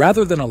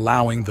 Rather than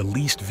allowing the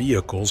leased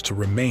vehicles to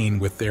remain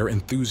with their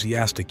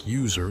enthusiastic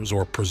users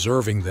or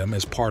preserving them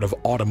as part of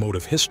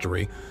automotive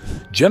history,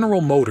 General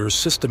Motors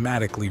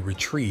systematically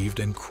retrieved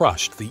and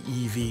crushed the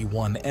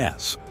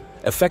EV1S,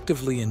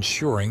 effectively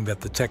ensuring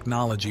that the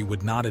technology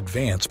would not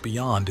advance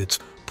beyond its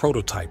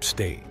prototype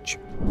stage.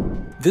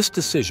 This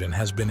decision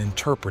has been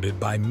interpreted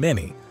by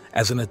many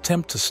as an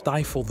attempt to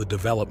stifle the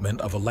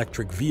development of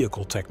electric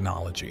vehicle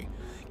technology,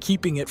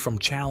 keeping it from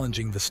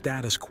challenging the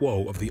status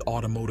quo of the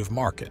automotive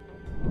market.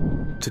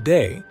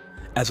 Today,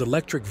 as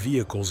electric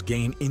vehicles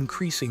gain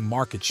increasing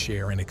market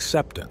share and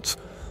acceptance,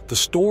 the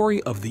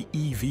story of the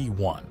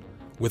EV1,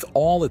 with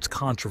all its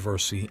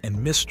controversy and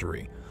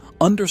mystery,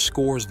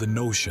 underscores the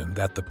notion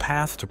that the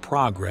path to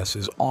progress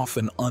is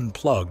often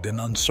unplugged and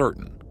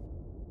uncertain.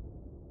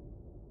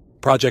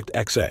 Project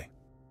XA.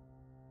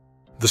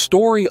 The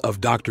story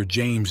of Dr.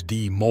 James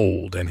D.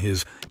 Mould and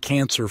his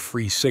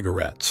cancer-free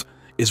cigarettes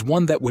is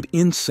one that would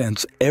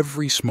incense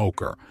every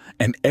smoker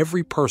and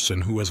every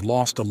person who has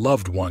lost a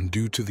loved one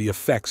due to the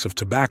effects of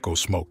tobacco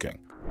smoking.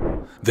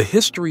 The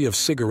history of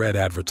cigarette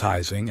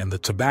advertising and the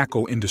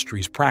tobacco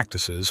industry's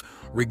practices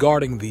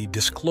regarding the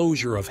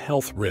disclosure of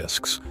health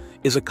risks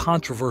is a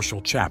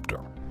controversial chapter.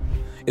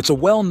 It's a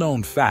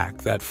well-known fact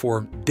that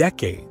for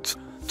decades,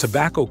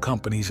 tobacco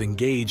companies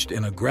engaged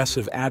in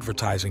aggressive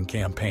advertising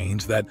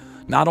campaigns that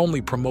not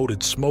only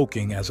promoted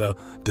smoking as a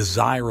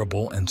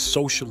desirable and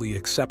socially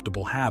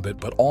acceptable habit,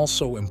 but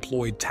also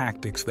employed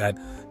tactics that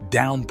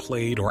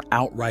downplayed or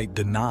outright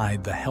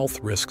denied the health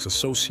risks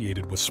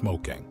associated with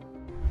smoking.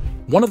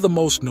 One of the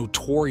most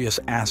notorious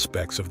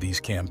aspects of these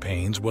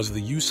campaigns was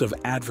the use of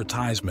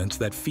advertisements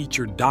that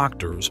featured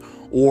doctors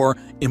or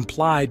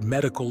implied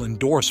medical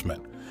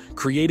endorsement,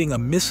 creating a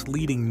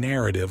misleading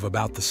narrative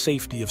about the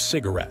safety of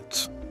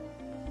cigarettes.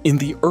 In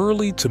the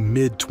early to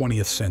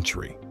mid-20th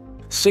century,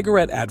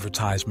 cigarette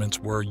advertisements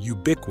were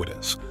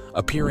ubiquitous,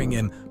 appearing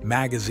in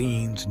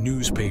magazines,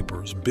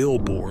 newspapers,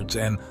 billboards,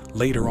 and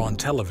later on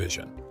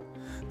television.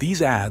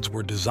 These ads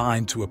were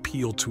designed to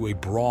appeal to a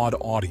broad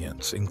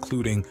audience,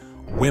 including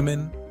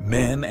women,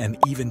 men, and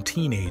even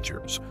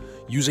teenagers,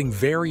 using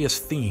various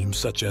themes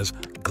such as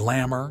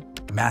glamour,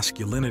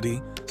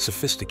 masculinity,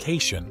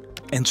 sophistication,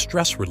 and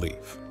stress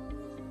relief.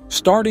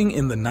 Starting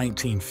in the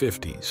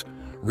 1950s,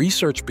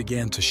 research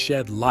began to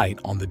shed light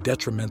on the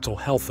detrimental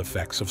health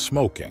effects of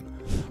smoking,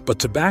 but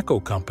tobacco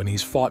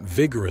companies fought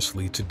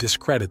vigorously to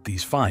discredit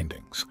these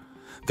findings.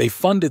 They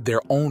funded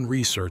their own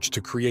research to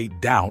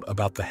create doubt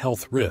about the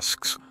health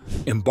risks,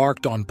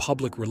 embarked on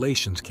public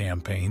relations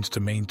campaigns to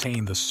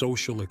maintain the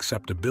social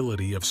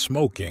acceptability of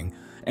smoking,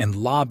 and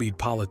lobbied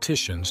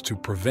politicians to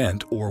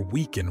prevent or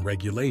weaken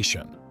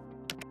regulation.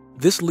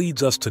 This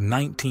leads us to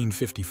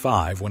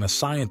 1955, when a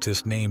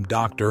scientist named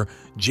Dr.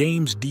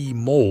 James D.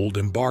 Mould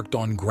embarked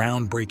on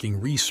groundbreaking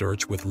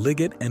research with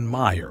Liggett and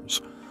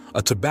Myers,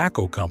 a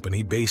tobacco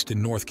company based in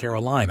North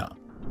Carolina.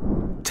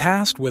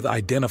 Tasked with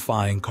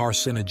identifying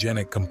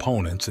carcinogenic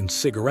components in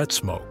cigarette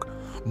smoke,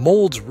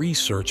 Mould's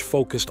research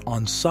focused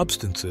on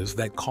substances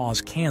that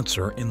cause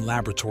cancer in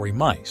laboratory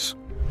mice.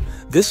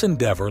 This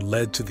endeavor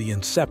led to the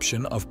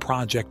inception of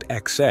Project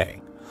XA,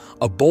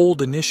 a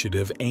bold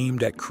initiative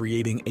aimed at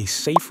creating a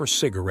safer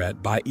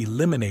cigarette by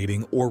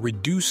eliminating or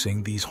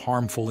reducing these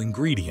harmful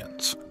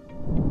ingredients.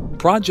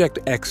 Project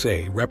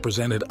XA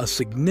represented a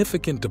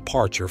significant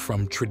departure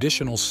from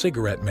traditional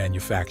cigarette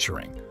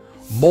manufacturing.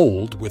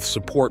 Mould, with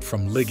support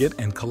from Liggett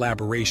and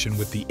collaboration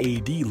with the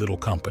A.D. Little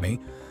Company,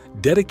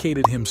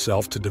 dedicated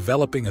himself to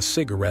developing a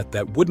cigarette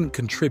that wouldn't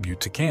contribute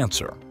to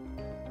cancer.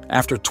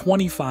 After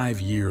 25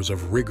 years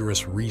of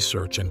rigorous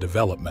research and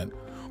development,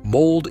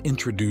 Mould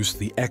introduced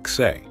the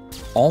XA,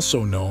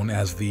 also known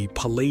as the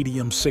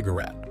Palladium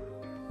cigarette.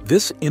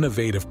 This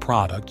innovative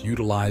product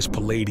utilized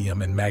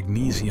palladium and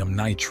magnesium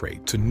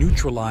nitrate to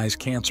neutralize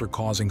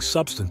cancer-causing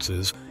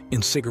substances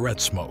in cigarette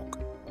smoke.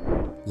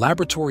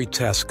 Laboratory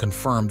tests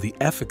confirmed the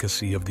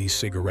efficacy of these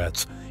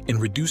cigarettes in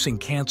reducing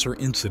cancer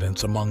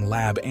incidence among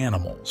lab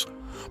animals,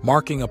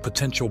 marking a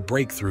potential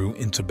breakthrough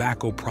in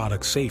tobacco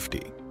product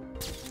safety.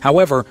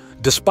 However,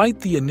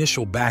 despite the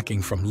initial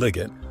backing from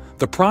Liggett,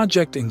 the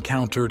project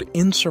encountered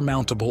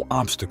insurmountable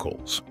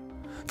obstacles.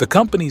 The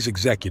company's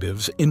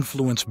executives,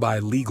 influenced by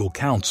legal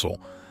counsel,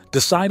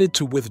 decided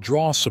to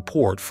withdraw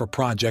support for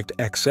Project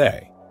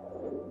XA.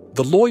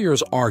 The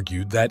lawyers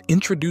argued that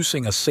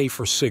introducing a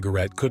safer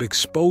cigarette could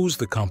expose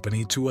the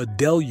company to a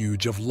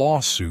deluge of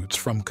lawsuits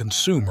from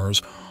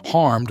consumers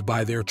harmed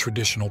by their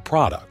traditional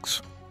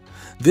products.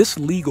 This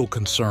legal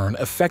concern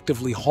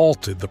effectively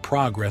halted the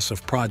progress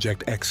of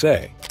Project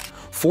XA,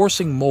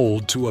 forcing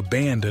Mould to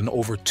abandon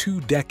over 2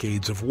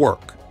 decades of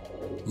work.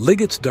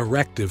 Liggett's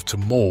directive to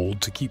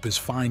Mould to keep his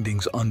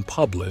findings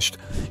unpublished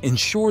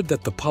ensured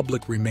that the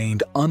public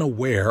remained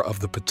unaware of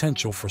the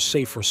potential for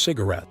safer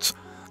cigarettes,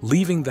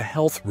 leaving the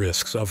health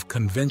risks of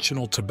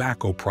conventional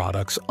tobacco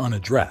products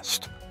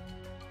unaddressed.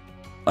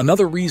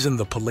 Another reason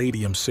the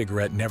palladium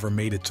cigarette never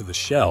made it to the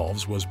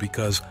shelves was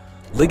because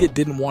Liggett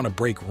didn't want to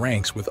break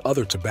ranks with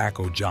other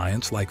tobacco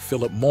giants like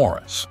Philip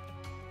Morris.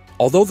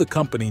 Although the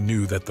company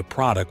knew that the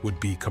product would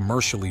be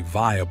commercially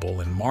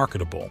viable and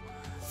marketable,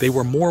 they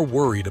were more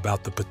worried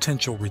about the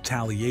potential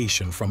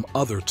retaliation from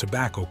other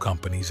tobacco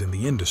companies in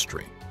the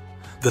industry.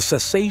 The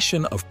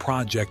cessation of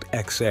Project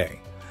XA,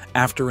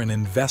 after an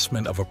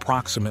investment of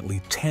approximately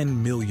 $10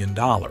 million,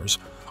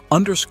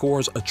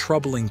 underscores a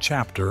troubling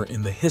chapter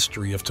in the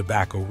history of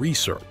tobacco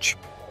research.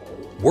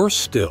 Worse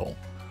still,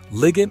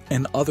 Liggett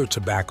and other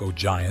tobacco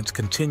giants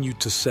continued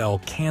to sell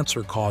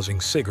cancer-causing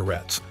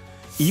cigarettes,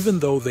 even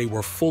though they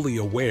were fully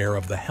aware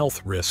of the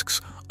health risks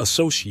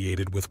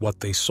associated with what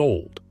they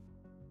sold.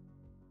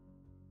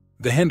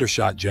 The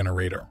Hendershot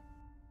generator.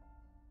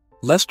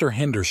 Lester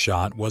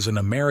Hendershot was an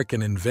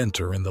American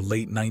inventor in the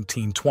late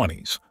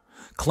 1920s,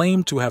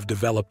 claimed to have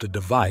developed a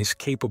device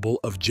capable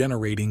of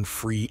generating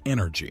free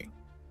energy.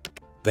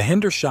 The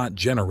Hendershot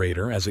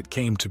generator, as it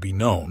came to be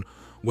known,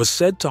 was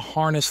said to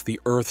harness the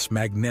Earth's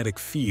magnetic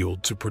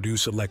field to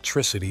produce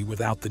electricity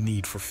without the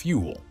need for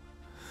fuel.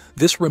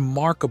 This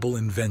remarkable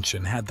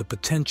invention had the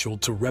potential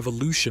to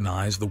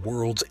revolutionize the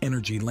world's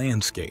energy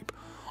landscape,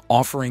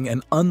 offering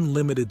an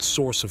unlimited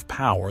source of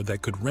power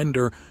that could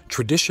render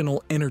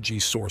traditional energy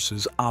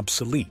sources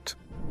obsolete.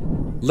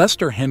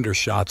 Lester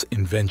Hendershot's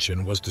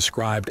invention was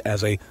described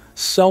as a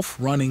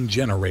self-running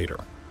generator,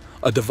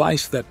 a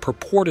device that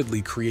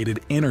purportedly created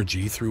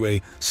energy through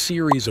a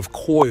series of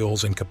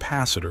coils and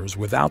capacitors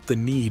without the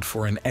need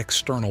for an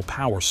external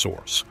power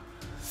source.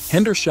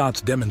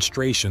 Hendershot's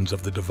demonstrations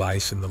of the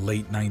device in the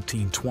late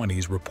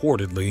 1920s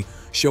reportedly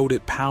showed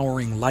it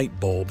powering light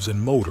bulbs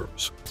and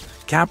motors,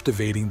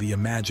 captivating the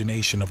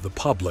imagination of the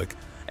public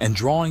and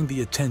drawing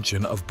the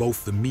attention of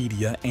both the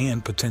media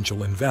and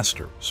potential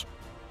investors.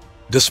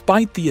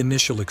 Despite the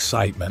initial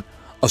excitement,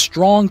 a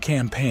strong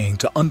campaign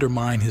to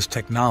undermine his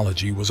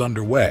technology was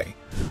underway,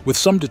 with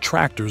some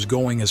detractors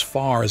going as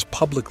far as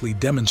publicly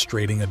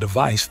demonstrating a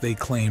device they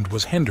claimed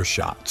was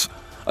Hendershot's,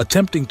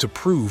 attempting to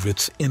prove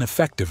its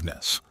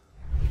ineffectiveness.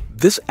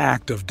 This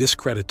act of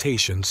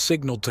discreditation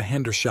signaled to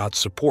Hendershot's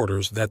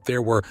supporters that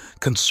there were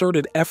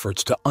concerted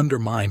efforts to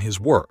undermine his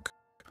work.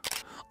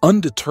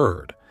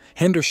 Undeterred,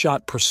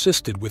 Hendershot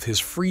persisted with his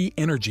free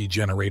energy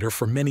generator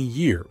for many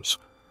years.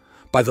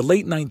 By the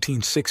late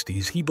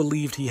 1960s, he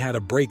believed he had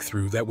a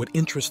breakthrough that would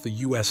interest the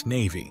U.S.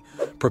 Navy,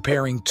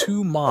 preparing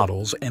 2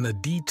 models and a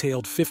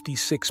detailed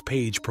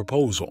 56-page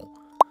proposal.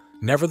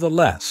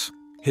 Nevertheless,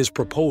 his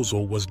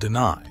proposal was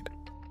denied.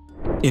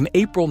 In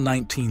April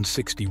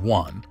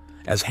 1961,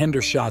 as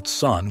Hendershot's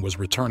son was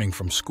returning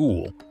from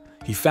school,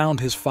 he found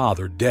his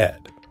father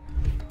dead.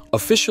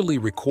 Officially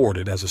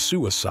recorded as a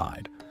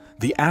suicide,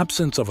 the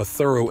absence of a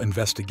thorough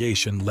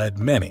investigation led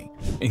many,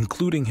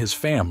 including his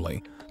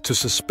family, to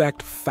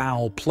suspect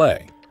foul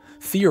play,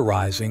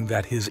 theorizing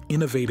that his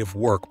innovative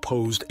work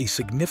posed a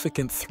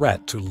significant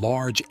threat to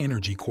large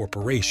energy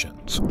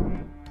corporations.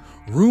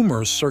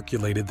 Rumors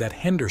circulated that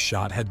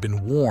Hendershot had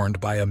been warned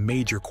by a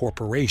major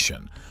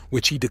corporation,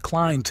 which he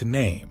declined to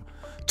name,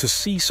 to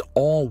cease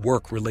all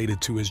work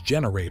related to his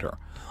generator,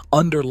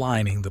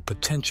 underlining the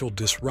potential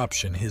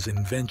disruption his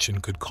invention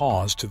could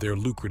cause to their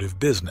lucrative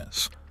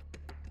business.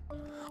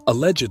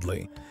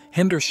 Allegedly,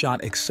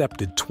 Hendershot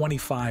accepted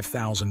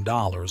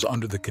 $25,000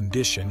 under the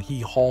condition he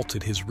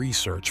halted his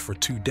research for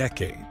 2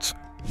 decades.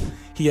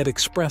 He had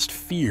expressed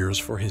fears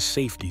for his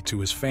safety to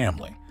his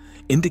family,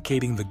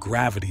 indicating the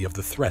gravity of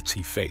the threats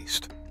he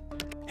faced.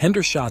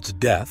 Hendershot's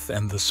death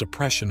and the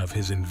suppression of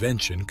his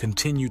invention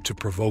continued to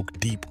provoke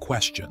deep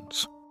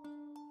questions.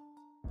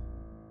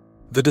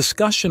 The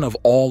discussion of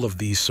all of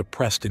these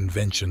suppressed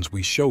inventions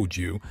we showed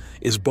you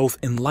is both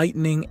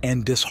enlightening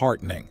and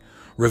disheartening,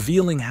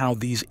 revealing how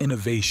these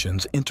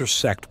innovations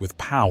intersect with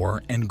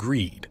power and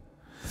greed.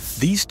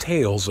 These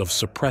tales of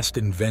suppressed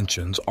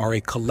inventions are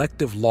a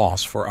collective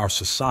loss for our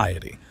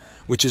society,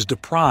 which is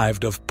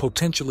deprived of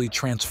potentially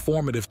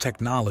transformative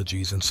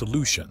technologies and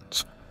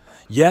solutions.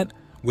 Yet,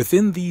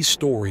 within these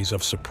stories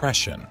of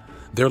suppression,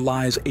 there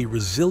lies a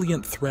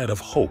resilient thread of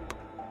hope.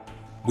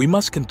 We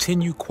must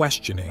continue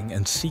questioning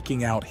and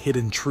seeking out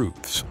hidden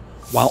truths,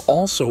 while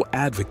also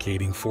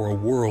advocating for a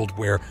world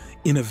where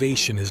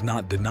innovation is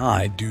not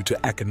denied due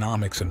to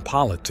economics and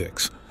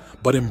politics,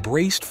 but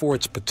embraced for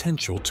its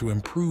potential to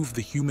improve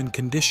the human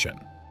condition.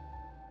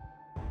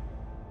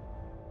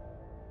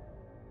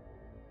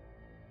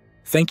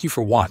 Thank you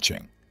for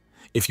watching.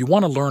 If you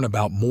want to learn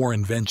about more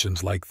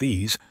inventions like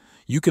these,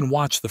 you can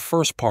watch the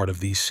first part of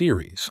these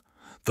series.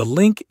 The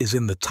link is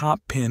in the top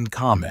pinned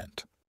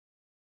comment.